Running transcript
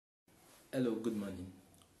Hello, good morning.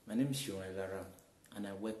 My name is Sean Lara, and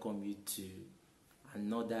I welcome you to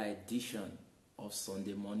another edition of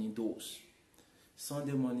Sunday Morning Dose.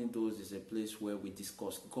 Sunday Morning Dose is a place where we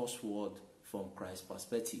discuss God's Word from Christ's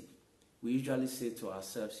perspective. We usually say to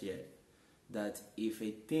ourselves here that if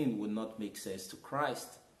a thing would not make sense to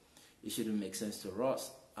Christ, it shouldn't make sense to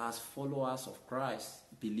us as followers of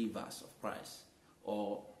Christ, believers of Christ,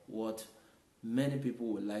 or what many people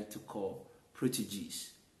would like to call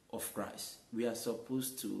proteges of Christ. We are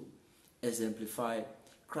supposed to exemplify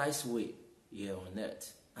Christ's way here on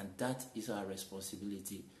earth, and that is our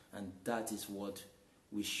responsibility, and that is what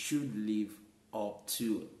we should live up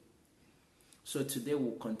to. So today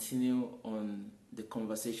we'll continue on the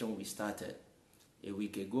conversation we started a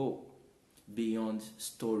week ago, beyond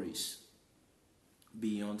stories.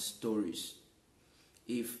 Beyond stories.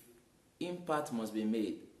 If impact must be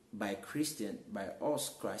made by Christian, by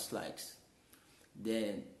us Christ-likes,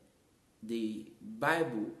 then the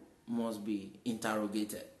Bible must be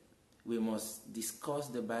interrogated. We must discuss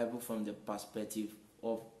the Bible from the perspective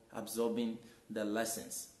of absorbing the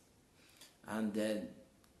lessons. And then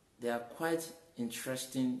there are quite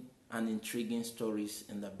interesting and intriguing stories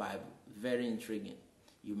in the Bible. Very intriguing,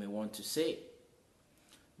 you may want to say.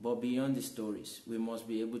 But beyond the stories, we must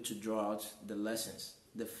be able to draw out the lessons,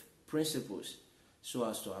 the principles, so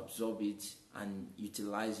as to absorb it and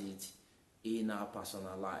utilize it in our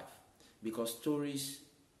personal life. Because stories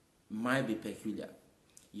might be peculiar.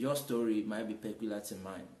 Your story might be peculiar to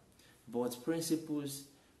mine. But principles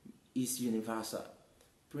is universal.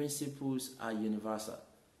 Principles are universal.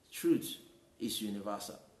 Truth is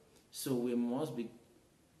universal. So we must be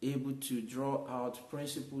able to draw out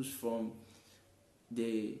principles from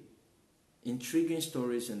the intriguing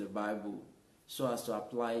stories in the Bible so as to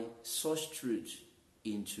apply such truth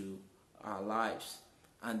into our lives.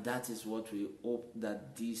 And that is what we hope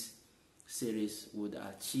that this series would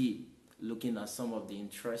achieve, looking at some of the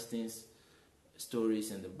interesting stories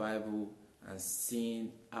in the Bible and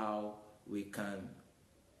seeing how we can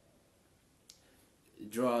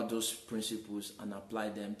draw out those principles and apply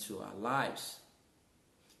them to our lives.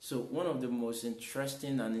 So one of the most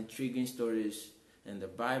interesting and intriguing stories in the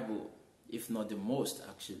Bible, if not the most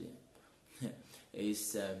actually,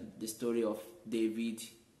 is the story of David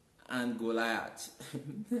and Goliath.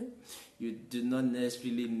 You do not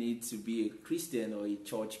necessarily need to be a Christian or a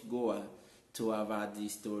church goer to have heard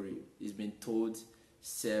this story. It's been told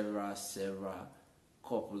several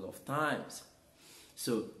couple of times.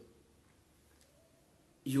 So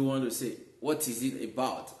you want to say, what is it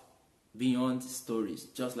about beyond stories,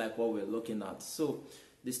 just like what we're looking at? So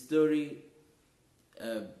the story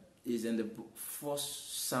is in the book 1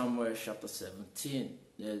 Samuel chapter 17.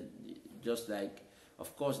 Just like,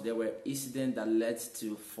 of course, there were incidents that led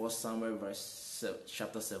to 1 Samuel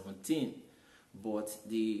chapter 17, but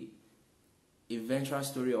the eventual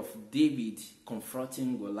story of David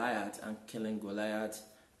confronting Goliath and killing Goliath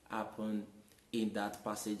happened in that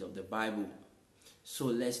passage of the Bible. So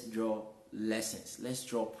let's draw lessons, let's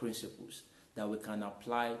draw principles that we can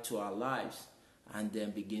apply to our lives and then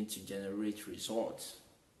begin to generate results.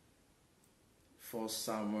 1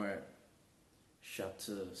 Samuel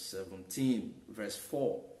chapter 17, verse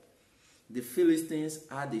 4. The Philistines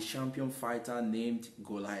had a champion fighter named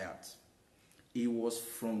Goliath. He was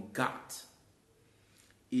from Gath.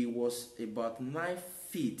 He was about 9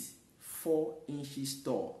 feet 4 inches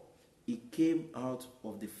tall. He came out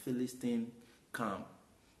of the Philistine camp.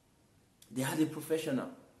 They had a professional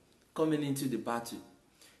coming into the battle.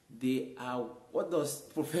 What does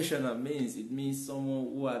professional means? It means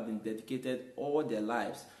someone who have been dedicated all their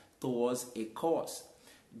lives towards a cause.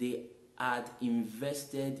 They had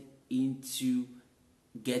invested into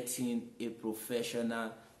getting a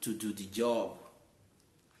professional to do the job.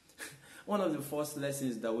 One of the first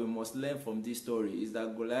lessons that we must learn from this story is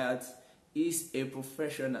that Goliath is a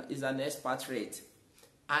professional, is an expatriate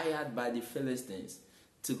hired by the Philistines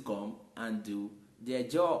to come and do their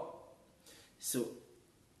job. So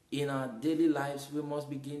in our daily lives, we must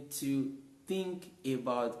begin to think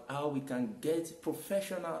about how we can get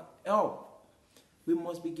professional help. We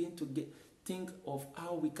must begin to think of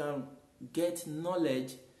how we can get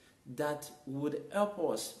knowledge that would help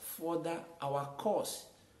us further our cause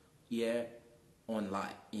here on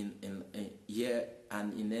life, here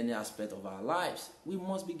and in any aspect of our lives. We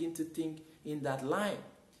must begin to think in that line.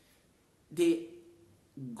 They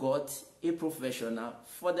got a professional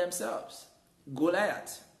for themselves,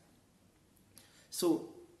 Goliath. So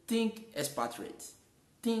think expatriate,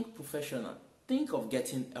 think professional, think of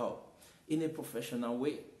getting help in a professional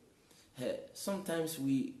way. Sometimes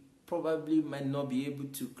we probably might not be able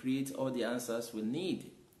to create all the answers we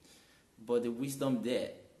need, But the wisdom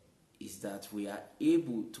there is that we are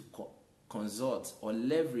able to consult or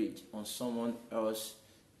leverage on someone else's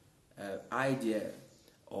idea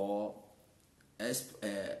or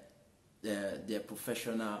their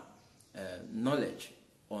professional knowledge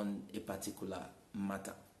on a particular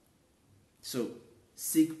matter. So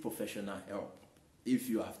seek professional help if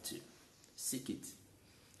you have to. Seek it.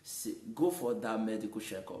 Go for that medical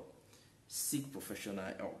checkup. Seek professional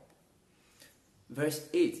help. Verse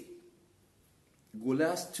 8.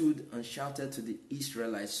 Goliath stood and shouted to the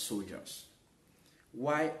Israelite soldiers,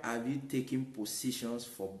 "Why have you taken positions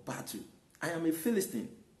for battle? I am a Philistine,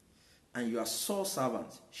 and you are Saul's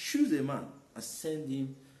servants. Choose a man and send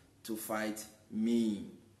him to fight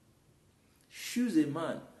me." Choose a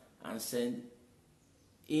man and send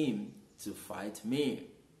him to fight me.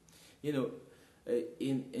 You know,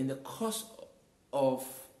 in the course of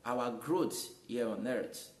our growth here on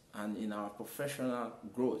earth and in our professional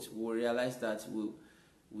growth, we realize that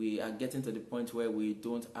we are getting to the point where we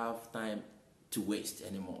don't have time to waste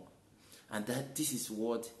anymore. And that this is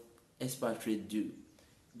what expatriates do.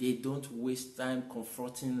 They don't waste time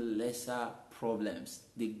confronting lesser problems.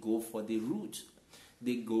 They go for the root.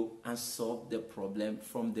 They go and solve the problem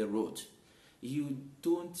from the root. You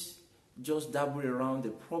don't just dabble around the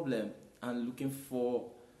problem and looking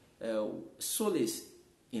for solace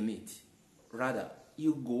in it. Rather,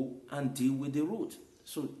 you go and deal with the root.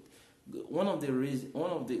 So one of the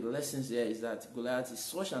lessons there is that Goliath is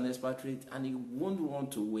such an expatriate, and he won't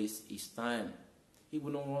want to waste his time. He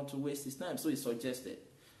wouldn't want to waste his time. So he suggested,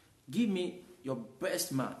 "Give me your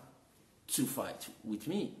best man to fight with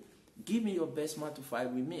me. Give me your best man to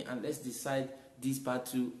fight with me, and let's decide this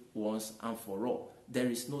battle once and for all. There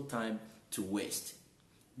is no time to waste."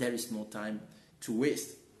 There is no time to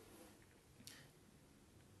waste.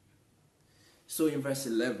 So in verse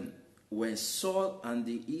 11, when Saul and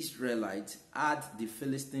the Israelites heard the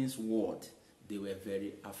Philistines' word, they were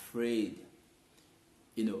very afraid.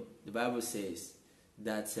 You know, the Bible says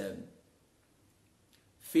that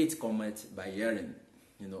faith cometh by hearing,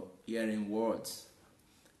 hearing words.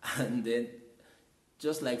 And then,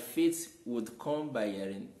 just like faith would come by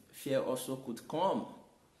hearing, fear also could come.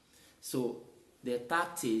 So the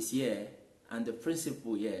tactics here and the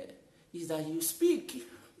principle here is that you speak.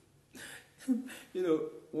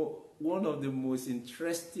 One of the most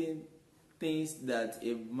interesting things that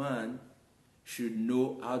a man should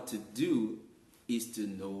know how to do is to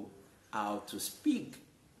know how to speak.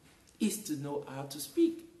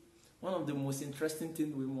 One of the most interesting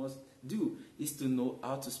things we must do is to know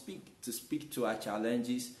how to speak to our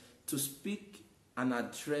challenges, to speak and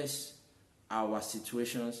address our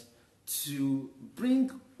situations, to bring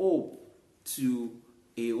hope to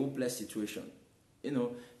a hopeless situation.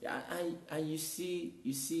 And you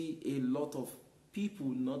see a lot of people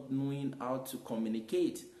not knowing how to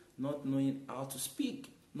communicate, not knowing how to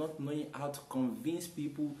speak, not knowing how to convince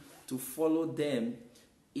people to follow them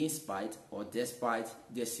in spite or despite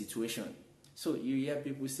their situation. So you hear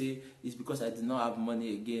people say, "It's because I do not have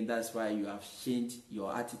money again, that's why you have changed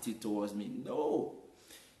your attitude towards me." No,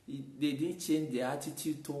 they didn't change their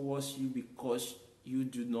attitude towards you because you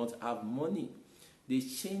do not have money. They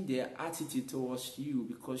change their attitude towards you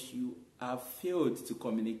because you have failed to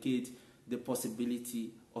communicate the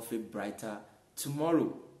possibility of a brighter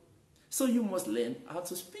tomorrow. So you must learn how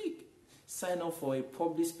to speak. Sign up for a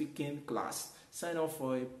public speaking class. Sign up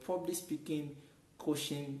for a public speaking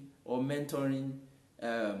coaching or mentoring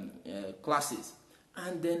classes.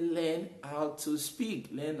 And then learn how to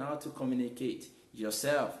speak. Learn how to communicate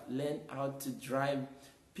yourself. Learn how to drive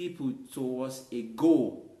people towards a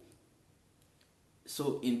goal.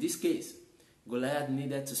 So in this case, Goliath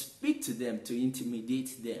needed to speak to them, to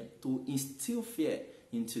intimidate them, to instill fear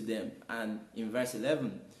into them. And in verse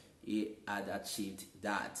 11, he had achieved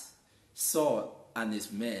that. Saul and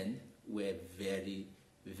his men were very,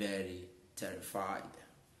 very terrified.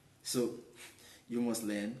 So you must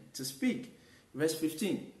learn to speak. Verse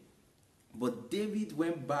 15, but David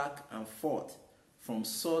went back and forth from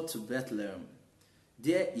Saul to Bethlehem.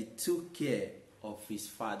 There he took care of his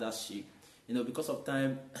father's sheep. Because of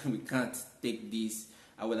time, we can't take this.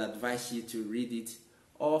 I will advise you to read it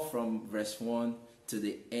all from verse 1 to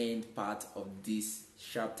the end part of this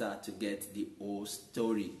chapter to get the whole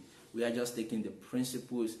story. We are just taking the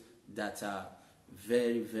principles that are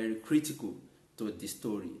very, very critical to the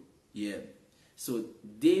story. Yeah. So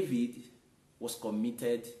David was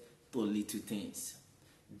committed to little things.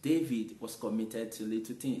 David was committed to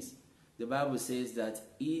little things. The Bible says that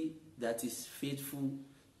he that is faithful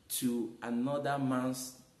to another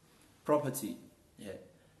man's property,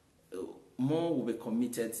 more will be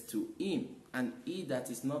committed to him. And he that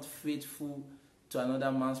is not faithful to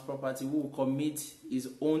another man's property, who will commit his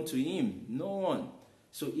own to him? No one.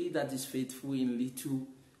 So he that is faithful in little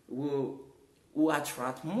will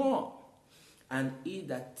attract more. And he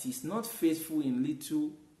that is not faithful in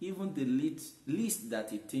little, even the least that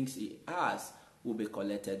he thinks he has, will be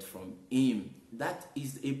collected from him. That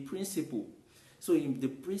is a principle. So the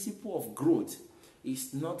principle of growth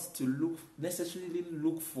is not to necessarily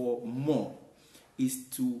look for more, is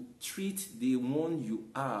to treat the one you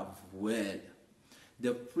have well.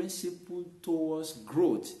 The principle towards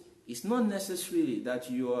growth is not necessarily that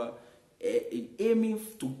you are aiming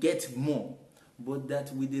to get more, but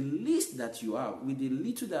that with the least that you have, with the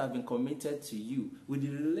little that have been committed to you, with the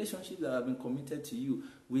relationship that have been committed to you,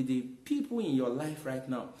 with the people in your life right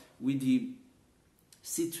now, with the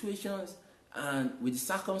situations and with the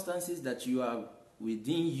circumstances that you have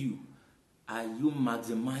within you, are you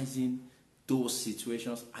maximizing those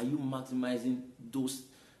situations? Are you maximizing those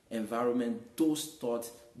environment, those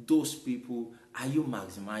thoughts, those people? Are you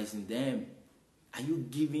maximizing them? Are you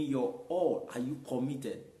giving your all? Are you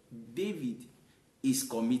committed? David is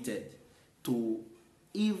committed to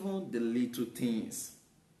even the little things.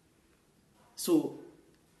 So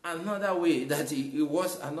another way that it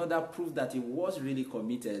was, another proof that he was really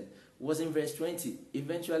committed was in verse 20.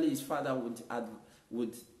 Eventually his father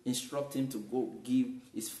would instruct him to go give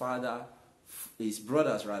his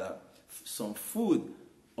brothers some food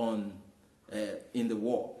in the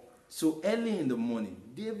war. So early in the morning,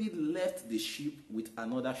 David left the sheep with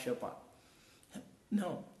another shepherd.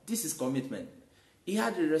 Now, this is commitment. He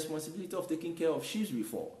had the responsibility of taking care of sheep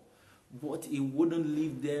before, but he wouldn't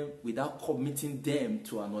leave them without committing them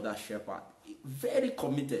to another shepherd. Very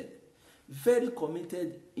committed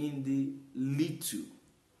in the little,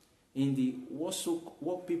 in the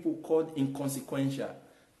what people called inconsequential.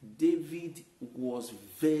 David was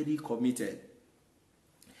very committed.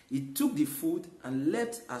 He took the food and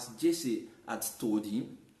left as Jesse had told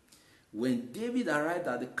him. When David arrived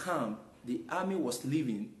at the camp, the army was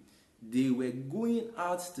leaving. They were going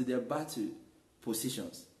out to their battle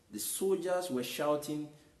positions. The soldiers were shouting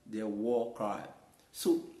their war cry.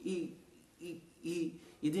 So he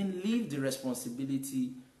didn't leave the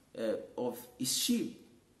responsibility of his sheep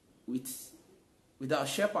without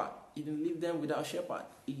shepherd. He didn't leave them without shepherd.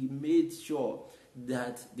 He made sure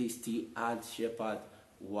that they still had shepherd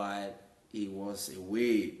while he was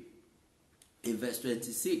away. In verse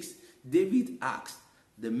 26, David asked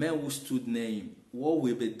the men who stood near him, what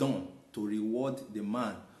will be done to reward the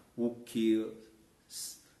man who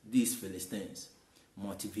kills these Philistines?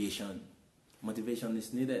 Motivation. Motivation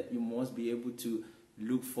is needed. You must be able to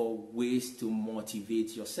look for ways to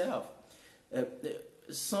motivate yourself.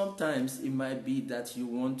 Sometimes it might be that you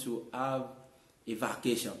want to have a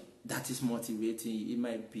vacation. That is motivating. It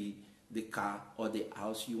might be the car or the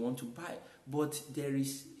house you want to buy. But there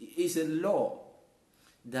is a law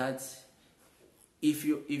that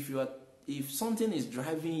if something is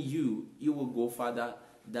driving you, you will go further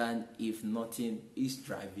than if nothing is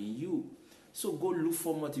driving you. So go look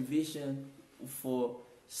for motivation for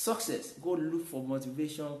success. Go look for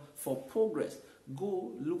motivation for progress.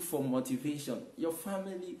 Go look for motivation. Your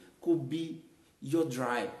family could be your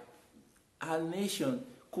drive. Our nation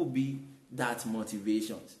could be that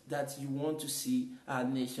motivation, that you want to see our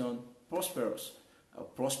nation prosper,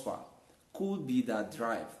 could be that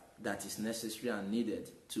drive that is necessary and needed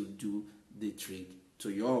to do the trick to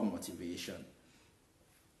your motivation.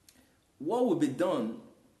 What will be done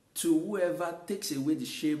to whoever takes away the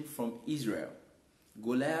shame from Israel?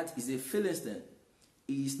 Goliath is a Philistine.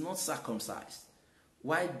 He is not circumcised.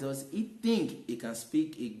 Why does he think he can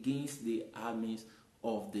speak against the armies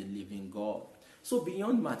of the living God? So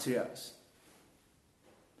beyond materials,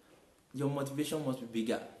 your motivation must be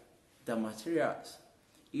bigger than materials.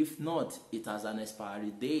 If not, it has an expiry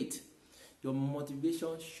date. Your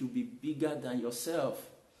motivation should be bigger than yourself.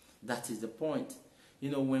 That is the point.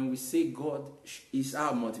 When we say God is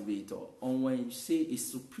our motivator, or when you say a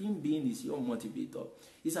supreme being is your motivator,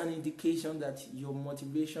 it's an indication that your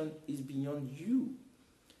motivation is beyond you.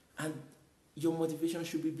 And your motivation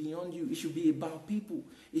should be beyond you. It should be about people.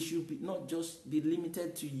 It should not just be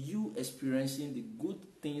limited to you experiencing the good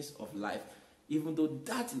things of life, even though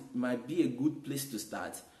that might be a good place to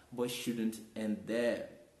start, but it shouldn't end there.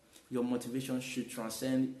 Your motivation should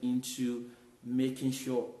transcend into making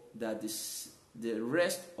sure that the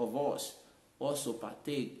rest of us also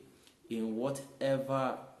partake in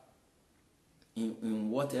whatever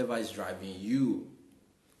is driving you.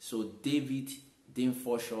 So David didn't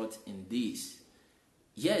fall short in this.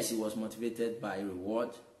 Yes, he was motivated by reward,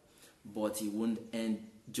 but he wouldn't end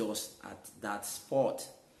just at that spot.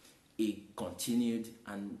 he continued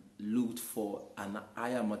and looked for an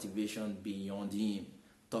higher motivation beyond him,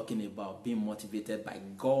 talking about being motivated by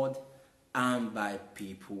God and by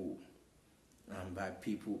people.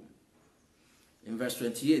 In verse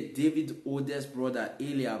 28, David's oldest brother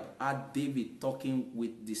Eliab had David talking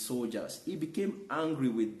with the soldiers. He became angry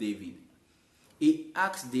with David. He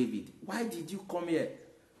asked David, "Why did you come here?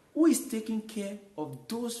 Who is taking care of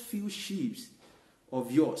those few sheep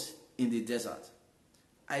of yours in the desert?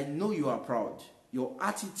 I know you are proud. Your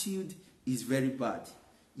attitude is very bad.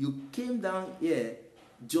 You came down here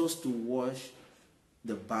just to watch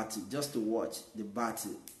the battle,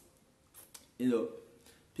 You know,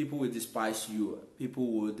 people will despise you. People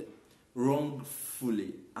would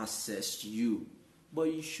wrongfully assess you. But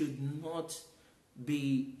you should not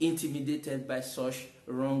be intimidated by such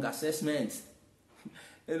wrong assessments.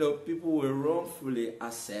 People will wrongfully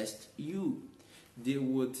assess you. They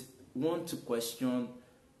would want to question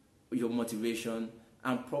your motivation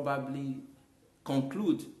and probably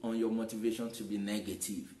conclude on your motivation to be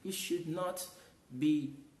negative. You should not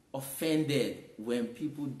be offended when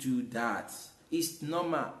people do that. It's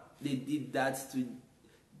normal. They did that to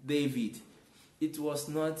David. It was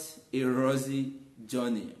not a rosy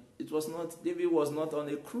journey. David was not on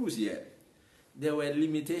a cruise yet. There were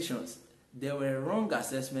limitations. There were wrong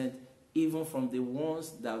assessments, even from the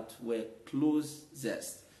ones that were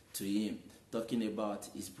closest to him, talking about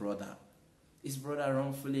his brother. His brother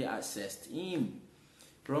wrongfully assessed him,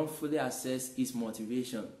 wrongfully assessed his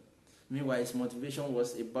motivation. Meanwhile, his motivation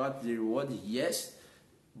was about the reward, yes,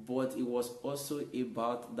 but it was also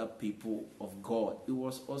about the people of God. It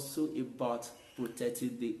was also about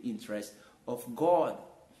protecting the interests of God.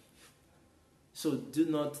 So do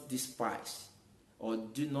not despise, or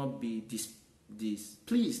do not be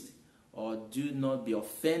displeased, or do not be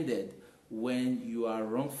offended when you are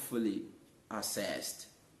wrongfully assessed.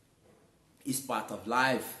 It's part of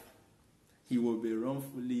life. He will be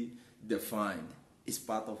wrongfully defined. It's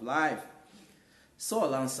part of life.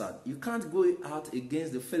 Saul answered, "You can't go out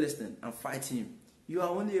against the Philistine and fight him. You are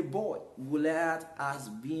only a boy. Goliath has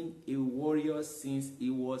been a warrior since he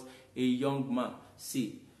was a young man."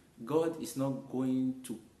 See, God is not going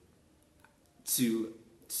to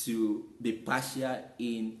be partial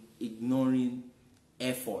in ignoring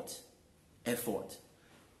effort.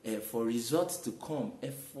 For results to come,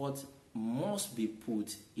 effort must be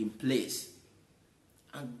put in place.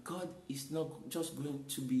 And God is not just going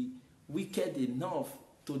to be wicked enough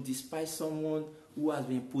to despise someone who has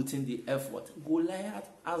been putting the effort. Goliath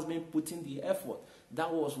has been putting the effort.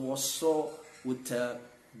 That was what Saul would tell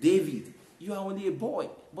David. You are only a boy,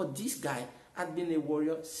 but this guy had been a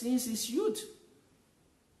warrior since his youth.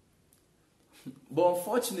 But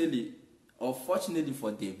fortunately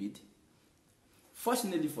for David,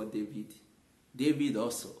 David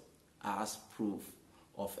also has proof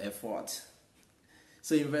of effort.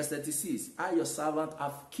 So in verse 36, "I, your servant,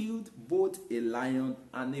 have killed both a lion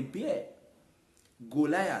and a bear.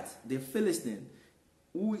 Goliath, the Philistine,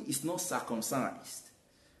 who is not circumcised,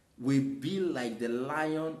 will be like the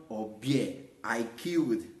lion or bear I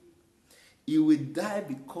killed. He will die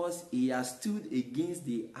because he has stood against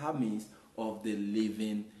the armies of the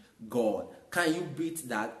living God." Can you beat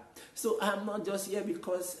that? So I'm not just here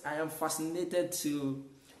because I am fascinated to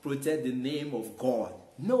protect the name of God.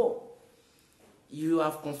 No. You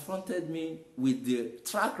have confronted me with the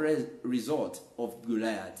track result of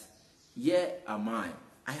Goliath. Here am I.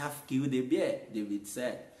 I have killed a bear, David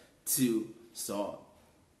said to Saul.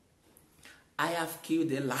 I have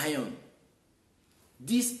killed a lion.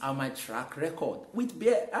 These are my track record with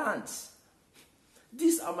bare hands.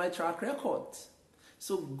 These are my track records.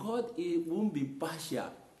 So God won't be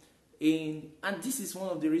partial. And this is one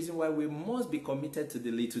of the reasons why we must be committed to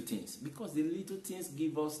the little things. Because the little things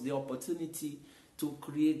give us the opportunity to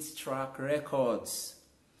create track records.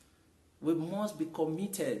 We must be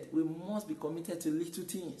committed. We must be committed to little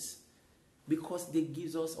things. Because they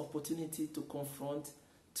give us opportunity to confront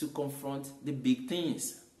the big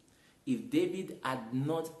things. If David had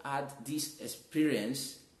not had this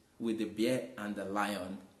experience with the bear and the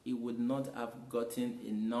lion, he would not have gotten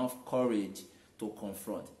enough courage to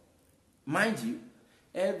confront. Mind you,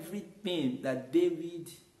 everything that David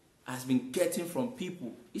has been getting from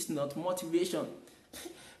people is not motivation.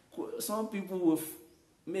 Some people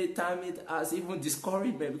may term it as even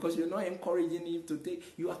discouragement, because you're not encouraging him to take.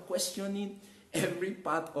 You are questioning every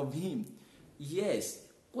part of him. Yes,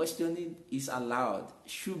 questioning is allowed,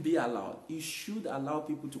 should be allowed. You should allow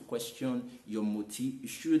people to question your motive. You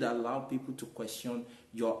should allow people to question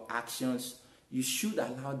your actions. You should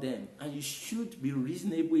allow them, and you should be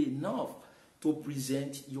reasonable enough to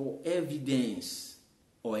present your evidence.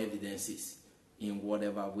 or evidences in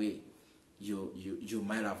whatever way you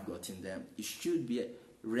might have gotten them. You should be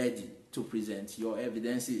ready to present your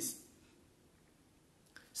evidences.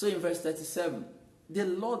 So in verse 37, the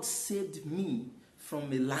Lord saved me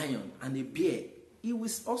from a lion and a bear. He will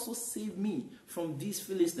also save me from these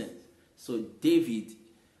Philistines. So David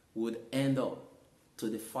would end up to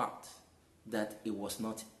the fact that it was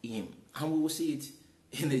not him. And we will see it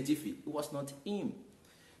in a jiffy. It was not him.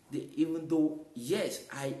 Even though, yes,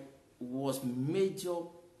 I was major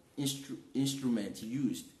instrument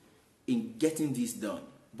used in getting this done,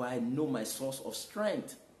 but I know my source of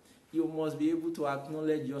strength. You must be able to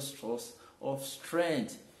acknowledge your source of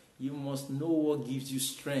strength. You must know what gives you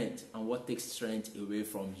strength and what takes strength away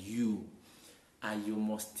from you. And you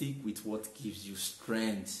must stick with what gives you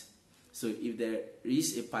strength. So if there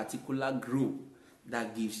is a particular group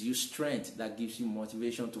that gives you strength, that gives you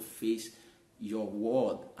motivation to face your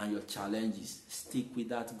world and your challenges, stick with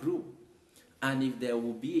that group. And if there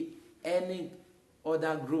will be any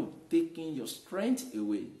other group taking your strength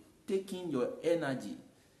away, taking your energy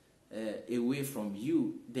away from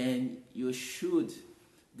you, then you should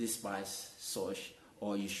despise such,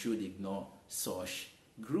 or you should ignore such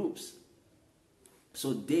groups.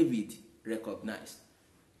 So David recognized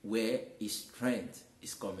where his strength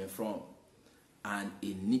is coming from, and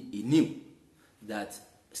he knew that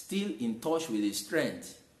still in touch with his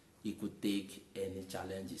strength, he could take any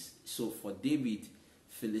challenges. So for David,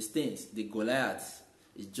 Philistines, the Goliath,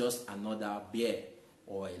 is just another bear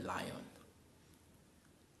or a lion.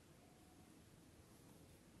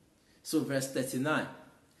 So verse 39,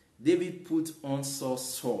 David put on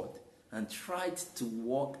Saul's sword and tried to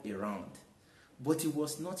walk around, but he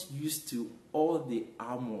was not used to all the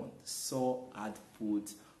armor Saul had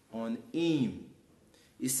put on him.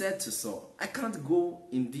 He said to Saul, I can't go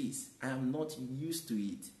in this. I am not used to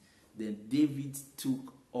it. Then David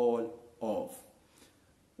took all off.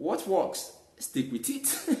 What works? Stick with it.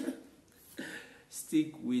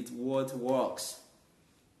 Stick with what works.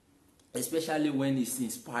 Especially when it's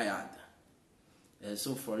inspired.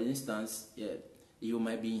 So for instance, you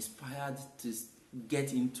might be inspired to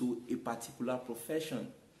get into a particular profession.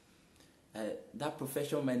 That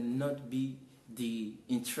profession might not be the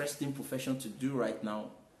interesting profession to do right now,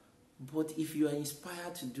 but if you are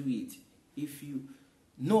inspired to do it, if you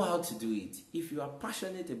know how to do it, if you are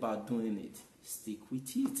passionate about doing it, stick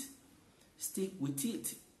with it. Stick with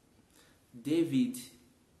it. David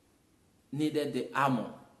needed the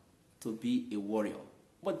armor to be a warrior,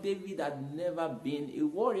 but David had never been a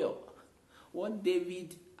warrior. What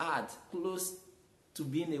David had close to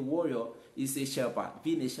being a warrior is a shepherd,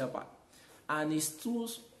 being a shepherd. And his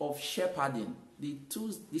tools of shepherding,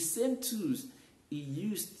 the same tools he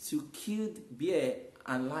used to kill bear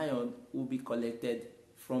and lion, will be collected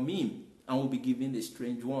from him and will be given a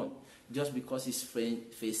strange one, just because he's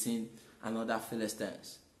facing another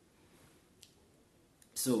Philistines.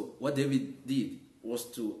 So what David did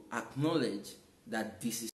was to acknowledge that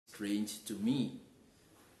this is strange to me.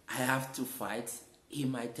 I have to fight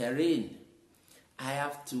in my terrain. I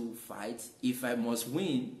have to fight. If I must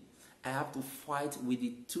win, I have to fight with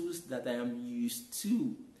the tools that I am used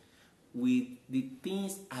to, with the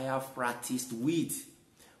things I have practiced with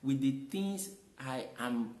the things I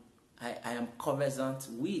am conversant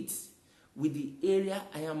with the area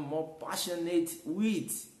I am more passionate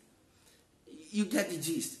with. You get the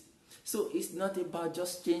gist. So it's not about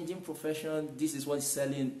just changing profession. This is what is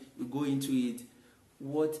selling. You go into it.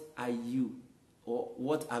 What are you, or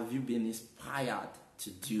what have you been inspired to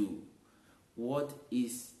do? What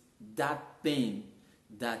is that thing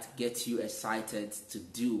that gets you excited to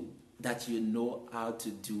do, that you know how to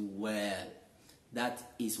do well? That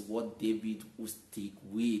is what David would stick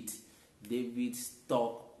with. David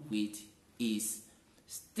stuck with his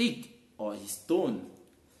stick or his stone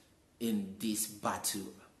in this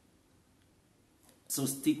battle. So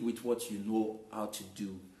stick with what you know how to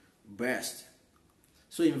do best.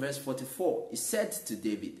 So in verse 44, he said to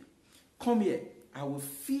David, come here, I will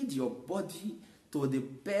feed your body to the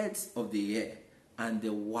birds of the air and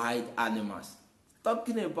the wild animals.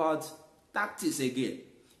 Talking about tactics again.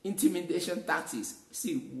 Intimidation tactics.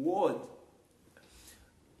 See, word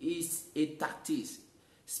is a tactics.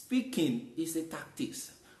 Speaking is a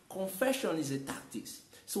tactics. Confession is a tactics.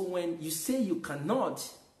 So when you say you cannot,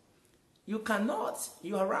 you cannot.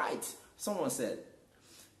 You are right. Someone said,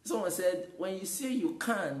 when you say you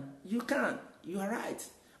can, you can. You are right.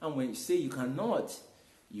 And when you say you cannot,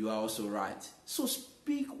 you are also right. So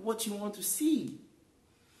speak what you want to see.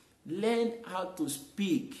 Learn how to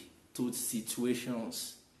speak to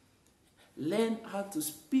situations. Learn how to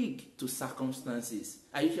speak to circumstances.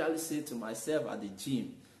 I usually say to myself at the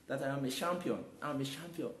gym that I am a champion. I'm a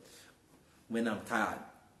champion when I'm tired.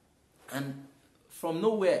 And from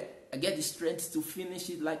nowhere, I get the strength to finish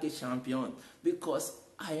it like a champion because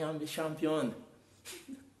I am a champion.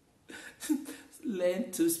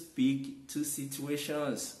 Learn to speak to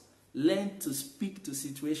situations. Learn to speak to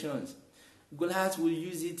situations. Goliath will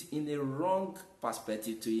use it in a wrong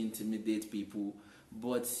perspective to intimidate people,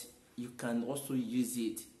 but you can also use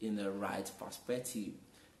it in the right perspective.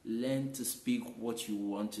 Learn to speak what you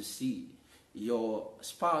want to see. Your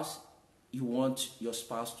spouse, you want your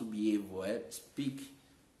spouse to behave well. Speak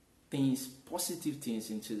things, positive things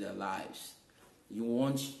into their lives. You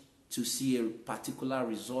want to see a particular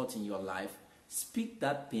result in your life. Speak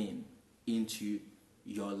that thing into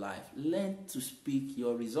your life. Learn to speak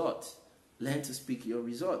your result. Learn to speak your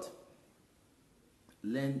result.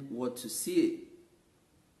 Learn what to see.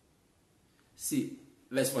 See,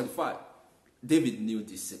 verse 45. David knew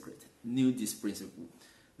this secret, knew this principle.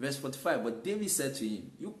 Verse 45, but David said to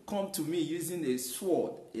him, you come to me using a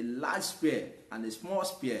sword, a large spear, and a small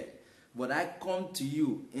spear, but I come to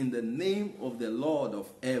you in the name of the Lord of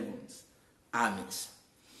heaven's armies.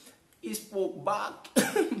 He spoke back.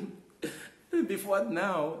 Before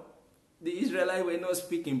now, the Israelites were not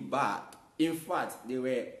speaking back. In fact, they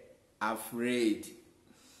were afraid.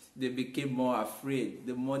 They became more afraid.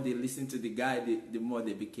 The more they listened to the guy, the more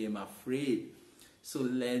they became afraid. So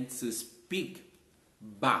learn to speak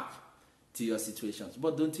back to your situations.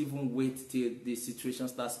 But don't even wait till the situation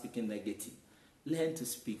starts speaking negative. Learn to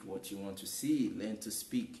speak what you want to see. Learn to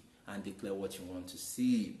speak and declare what you want to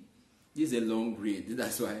see. This is a long read.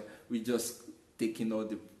 That's why we just taking all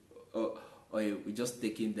the we just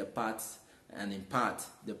taking the parts and in part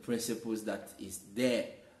the principles that is there.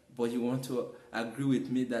 But you want to agree with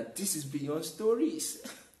me that this is beyond stories.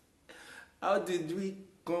 How did we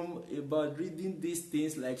come about reading these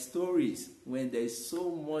things like stories when there is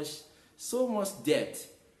so much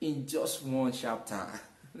depth in just one chapter?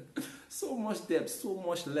 So much depth, so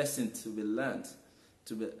much lesson to be learned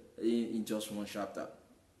in just one chapter.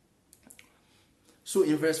 So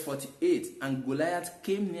in verse 48, and Goliath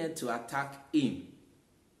came near to attack him.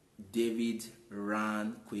 David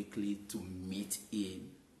ran quickly to meet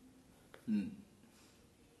him.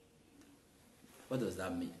 What does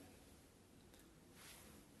that mean?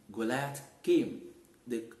 Goliath came.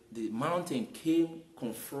 The mountain came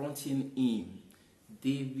confronting him.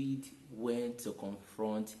 David went to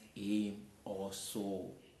confront him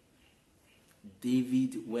also.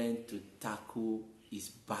 David went to tackle his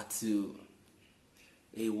battle.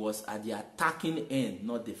 It was at the attacking end,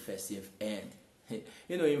 not defensive end.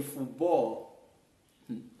 You know, in football,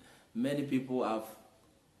 many people have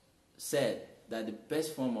said that the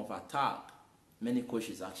best form of attack, many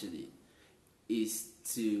coaches actually,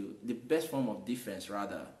 the best form of defense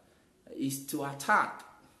rather, is to attack.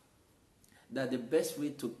 That the best way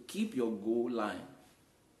to keep your goal line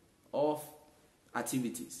of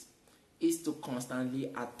activities is to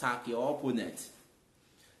constantly attack your opponent.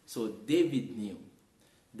 So David knew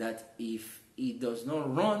that if he does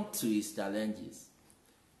not run to his challenges,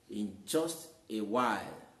 in just a while,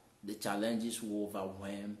 the challenges will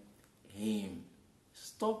overwhelm him.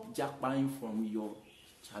 Stop jackpotting from your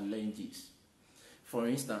challenges. For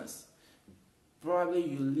instance, probably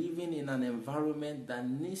you're living in an environment that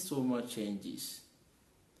needs so much changes.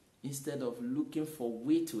 Instead of looking for a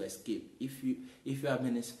way to escape, if you have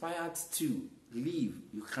been inspired to leave,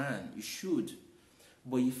 you can, you should.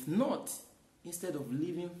 But if not, instead of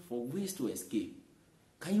living for ways to escape,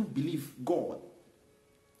 can you believe God,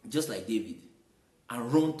 just like David,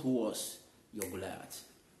 and run towards your Goliath?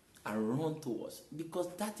 And run towards,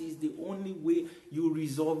 because that is the only way you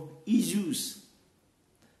resolve issues.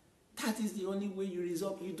 That is the only way you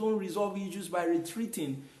resolve. You don't resolve issues by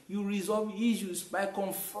retreating. You resolve issues by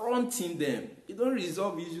confronting them. You don't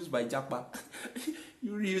resolve issues by jackpot.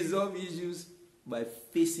 You resolve issues by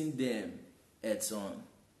facing them heads on.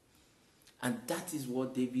 And that is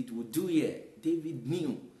what David would do here. David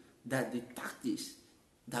knew that the tactics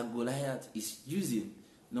that Goliath is using,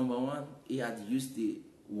 number one, he had used the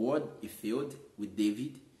word, he failed with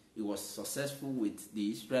David. He was successful with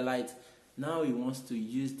the Israelites. Now he wants to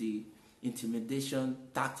use the intimidation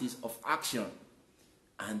tactics of action.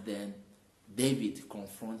 And then David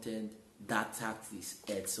confronted that tactics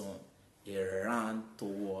heads on. He ran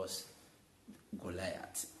towards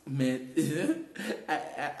Goliath. Man,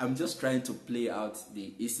 I'm just trying to play out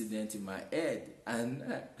the incident in my head and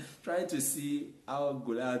trying to see how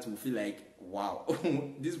Goliath will feel like, wow,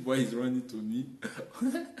 this boy is running to me.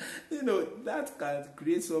 You know, that can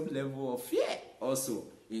create some level of fear also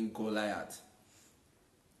in Goliath.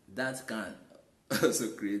 That can also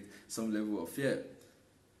create some level of fear.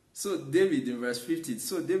 So David, in verse 15,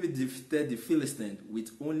 so David defeated the Philistine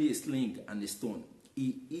with only a sling and a stone.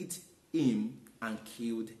 He hit him and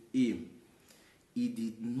killed him. He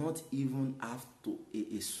did not even have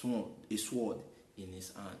a sword in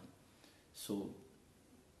his hand. So,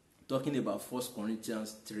 talking about 1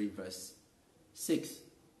 Corinthians 3 verse 6.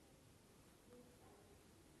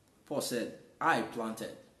 Paul said, I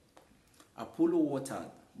planted, Apollo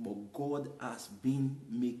watered, but God has been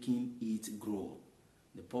making it grow.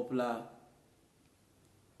 The popular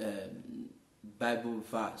Bible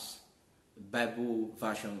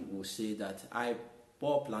version will say that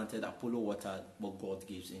Paul planted, Apollo watered, but God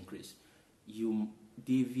gives increase.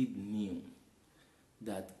 David knew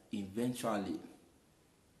that eventually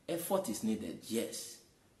effort is needed, yes,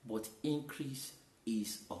 but increase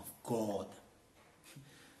is of God.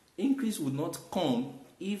 Increase would not come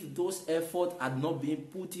if those efforts had not been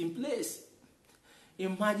put in place.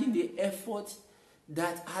 Imagine the effort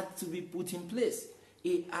that had to be put in place.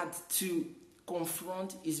 He had to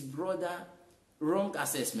confront his brother wrong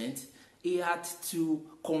assessment. He had to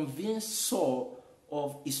convince Saul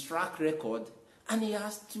of his track record, and he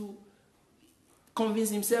has to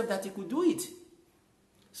convince himself that he could do it.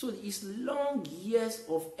 So his long years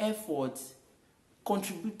of effort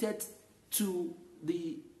contributed to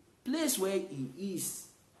the place where he is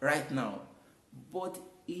right now. But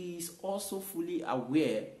he is also fully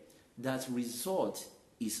aware that result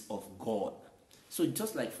is of God. So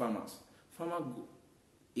just like farmers,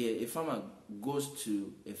 a farmer goes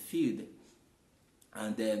to a field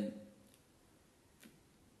and then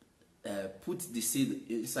puts the seed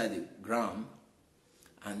inside the ground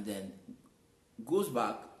and then goes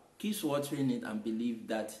back, keeps watering it and believes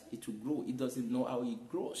that it will grow. He doesn't know how it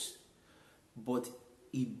grows, but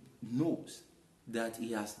he knows that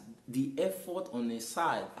the effort on his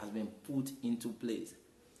side has been put into place,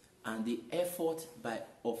 and the effort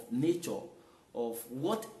of nature, of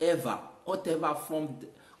whatever form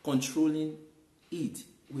controlling it,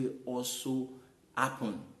 will also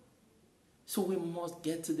happen. So we must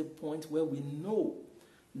get to the point where we know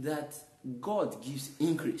that God gives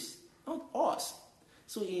increase, not us.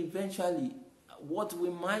 So eventually, what we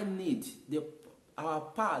might need, our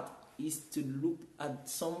part is to look at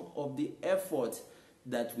some of the efforts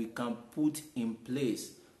that we can put in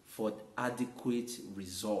place for adequate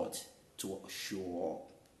result to show up.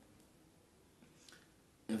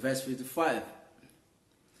 In verse 55,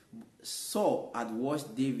 Saul had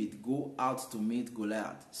watched David go out to meet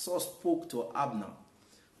Goliath. Saul spoke to Abner,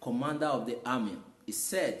 commander of the army. He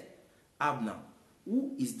said, Abner,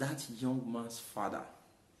 who is that young man's father?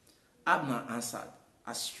 Abner answered,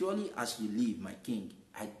 as surely as you live, my king,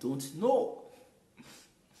 I don't know.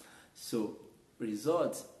 So,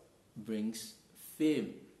 result brings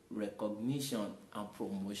fame, recognition, and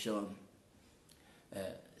promotion.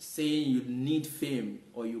 Saying you need fame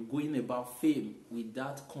or you're going about fame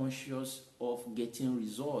without conscious of getting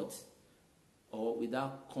results, or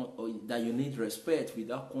that you need respect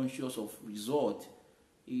without conscious of result,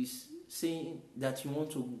 is saying that you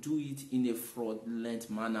want to do it in a fraudulent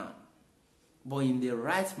manner. But in the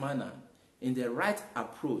right manner, in the right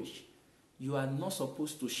approach, you are not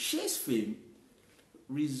supposed to chase fame.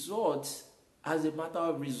 Results, as a matter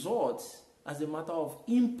of results, as a matter of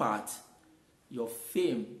impact, your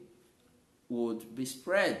fame would be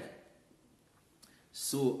spread.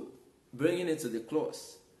 So, bringing it to the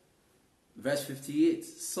close, verse 58,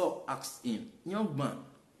 Saul asked him, young man,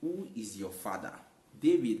 who is your father?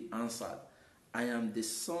 David answered, I am the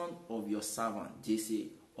son of your servant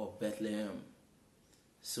Jesse of Bethlehem.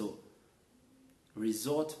 So,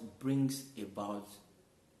 result brings about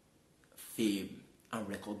fame and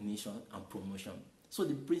recognition and promotion. So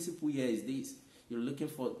the principle here is this: you're looking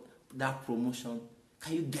for that promotion.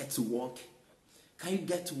 Can you get to work? Can you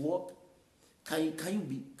get to work? Can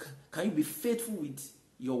you be faithful with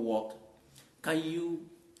your work? Can you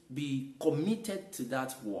be committed to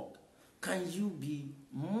that work? Can you be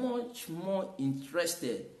much more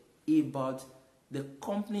interested about the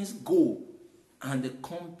company's goal and the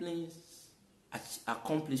company's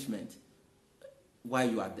accomplishment while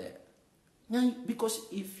you are there? Now, because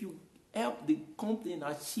if you help the company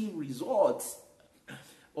achieve results,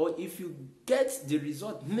 or if you get the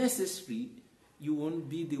result necessary, you won't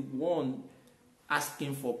be the one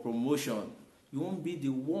asking for promotion. You won't be the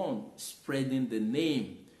one spreading the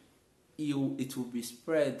name. It will be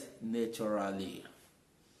spread naturally.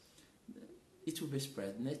 It will be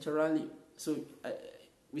spread naturally. So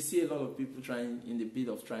we see a lot of people in the bid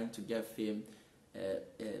of trying to get fame,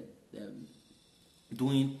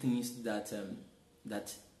 doing things that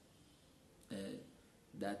that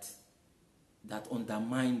that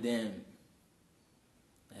undermine them,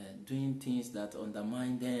 doing things that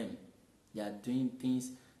undermine them. They are doing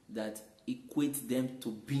things that equate them to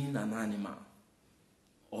being an animal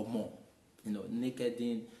or more. You know,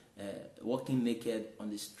 walking naked on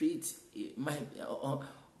the street, it might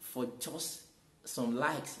for just some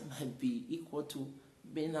likes, it might be equal to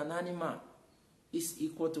being an animal. It's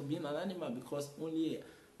equal to being an animal, because only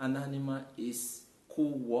an animal could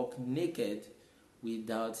walk naked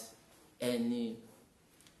without any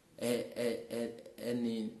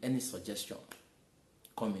suggestion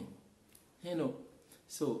coming. You know,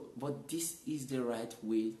 so but this is the right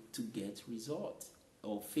way to get results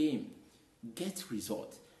or fame. Get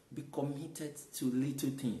results. Be committed to little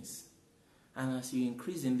things, and as you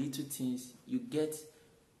increase in little things, you get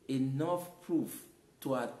enough proof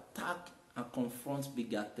to attack and confront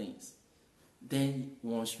bigger things. Then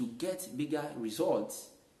once you get bigger results,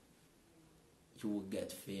 you will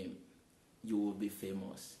get fame. You will be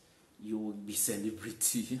famous. You will be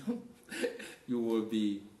celebrity. You will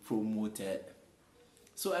be promoted.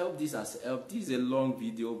 So I hope this has helped. This is a long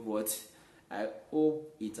video, but I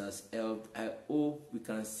hope it has helped. I hope we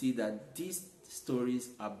can see that these stories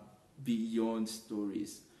are beyond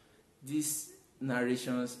stories. These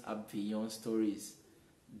narrations are beyond stories.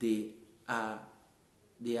 They are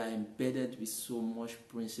embedded with so much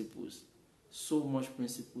principles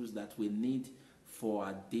that we need for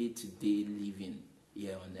our day-to-day living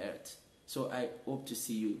here on earth. So I hope to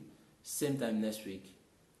see you same time next week.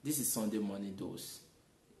 This is Sunday Morning Dose.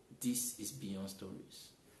 This is Beyond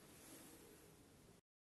Stories.